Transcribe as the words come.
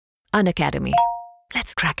Unacademy.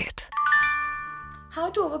 Let's crack it. How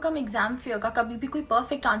to overcome exam fear का कभी भी कोई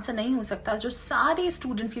परफेक्ट आंसर नहीं हो सकता जो सारे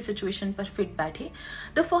स्टूडेंट्स की सिचुएशन पर फिट बैठे.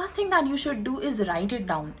 The first thing that you should do is right it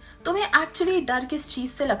down. तुम्हें एक्चुअली डर किस चीज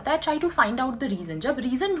से लगता है, try to find out the reason. जब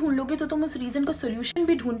रीजन ढूंढ लोगे तो तुम उस रीजन का सोल्यूशन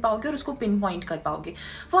भी ढूंढ पाओगे और उसको पिन पॉइंट कर पाओगे.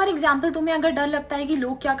 फॉर एग्जाम्पल, तुम्हें अगर डर लगता है कि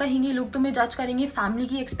लोग क्या कहेंगे, लोग तुम्हें जज करेंगे, फैमिली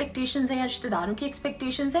की एक्सपेक्टेशंस है या रिश्तेदारों की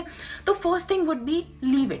एक्सपेक्टेशंस है, तो first thing would be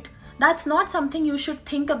leave it. That's not something you should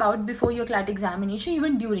think about before your CLAT examination,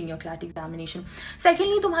 even during your CLAT examination.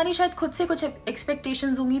 Secondly, तुम्हारी शायद खुद से कुछ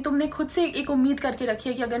expectations होंगी. तुमने खुद से एक उम्मीद करके रखी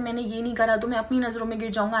है कि अगर मैंने ये नहीं करा तो मैं अपनी नजरों में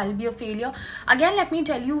गिर जाऊंगा, I'll be a failure. Again, let me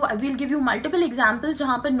tell you, I will give you multiple examples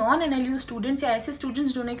जहाँ पर non-NLU students या ऐसे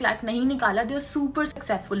students जिन्होंने CLAT नहीं निकाला, they are super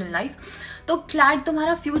successful in life. तो CLAT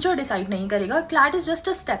तुम्हारा फ्यूचर डिसाइड नहीं करेगा. CLAT is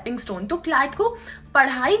just a stepping stone. तो CLAT को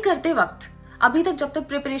पढ़ाई करते वक्त अभी तक जब तक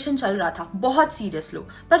प्रिपरेशन चल रहा था बहुत सीरियस लो,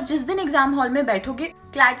 पर जिस दिन एग्जाम हॉल में बैठोगे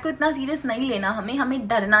CLAT को इतना सीरियस नहीं लेना. हमें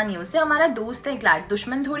डरना नहीं, उससे हमारा दोस्त है CLAT,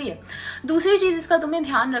 दुश्मन थोड़ी है. दूसरी चीज इसका तुम्हें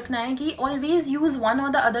ध्यान रखना है कि ऑलवेज यूज वन और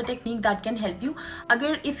the other technique that can help you.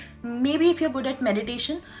 अगर may be if you are good at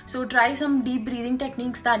meditation, so try some deep breathing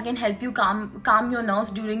techniques that can help you calm your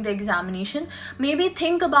nerves during the examination. Maybe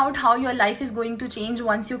think about how your life is going to change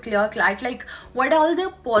once you clear CLAT, like what are all the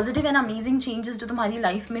positive and amazing changes जो तुम्हारी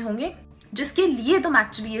life में होंगे जिसके लिए तुम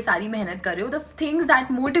actually ये सारी मेहनत कर रहे हो. The things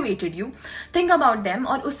that motivated you, think about them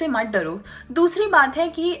और उससे मत डरो. दूसरी बात है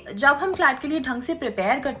कि जब हम CLAT के लिए ढंग से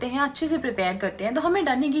प्रिपेयर करते हैं, अच्छे से प्रिपेयर करते हैं, तो हमें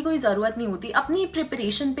डरने की कोई जरूरत नहीं होती. अपनी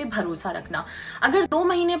प्रिपरेशन पे भरोसा रखना. अगर 2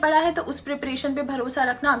 महीने पढ़ा है तो उस प्रिपरेशन पे भरोसा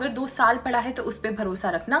रखना, अगर 2 साल पढ़ा है तो उस पर भरोसा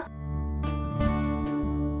रखना.